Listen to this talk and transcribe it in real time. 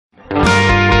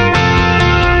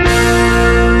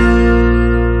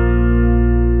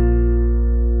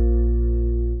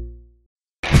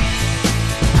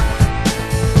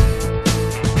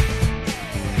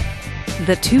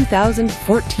the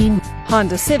 2014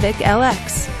 Honda Civic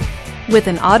LX. With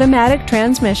an automatic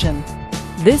transmission,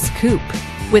 this coupe,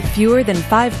 with fewer than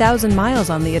 5,000 miles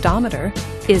on the odometer,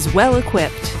 is well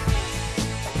equipped.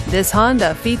 This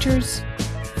Honda features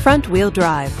front-wheel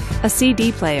drive, a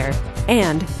CD player,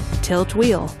 and tilt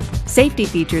wheel. Safety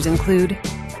features include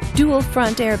dual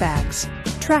front airbags,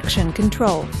 traction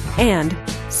control, and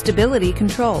stability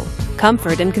control.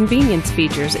 Comfort and convenience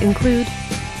features include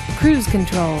cruise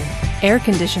control, air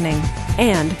conditioning,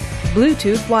 and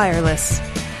Bluetooth wireless.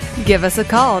 Give us a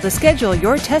call to schedule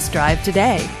your test drive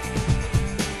today.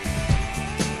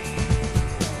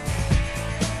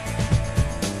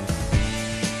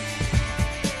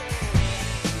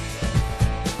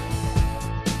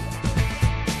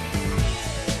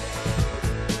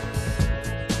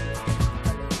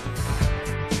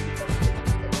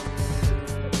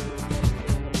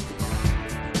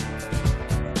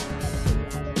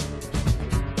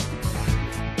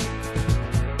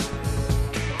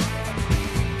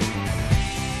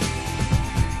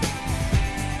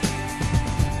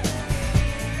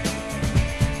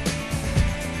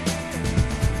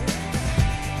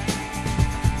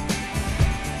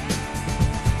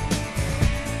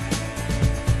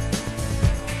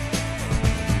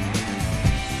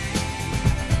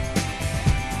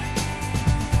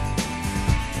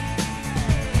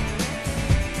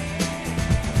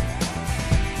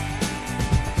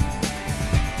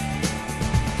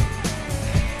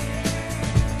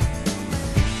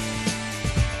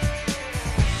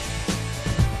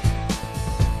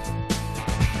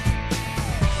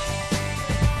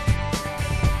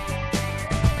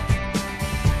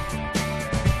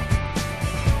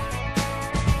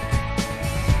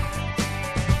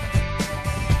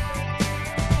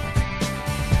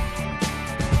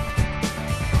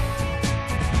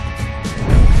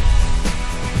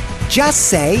 Just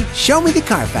say, "Show me the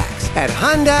Carfax" at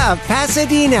Honda of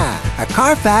Pasadena, a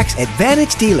Carfax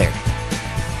Advantage dealer.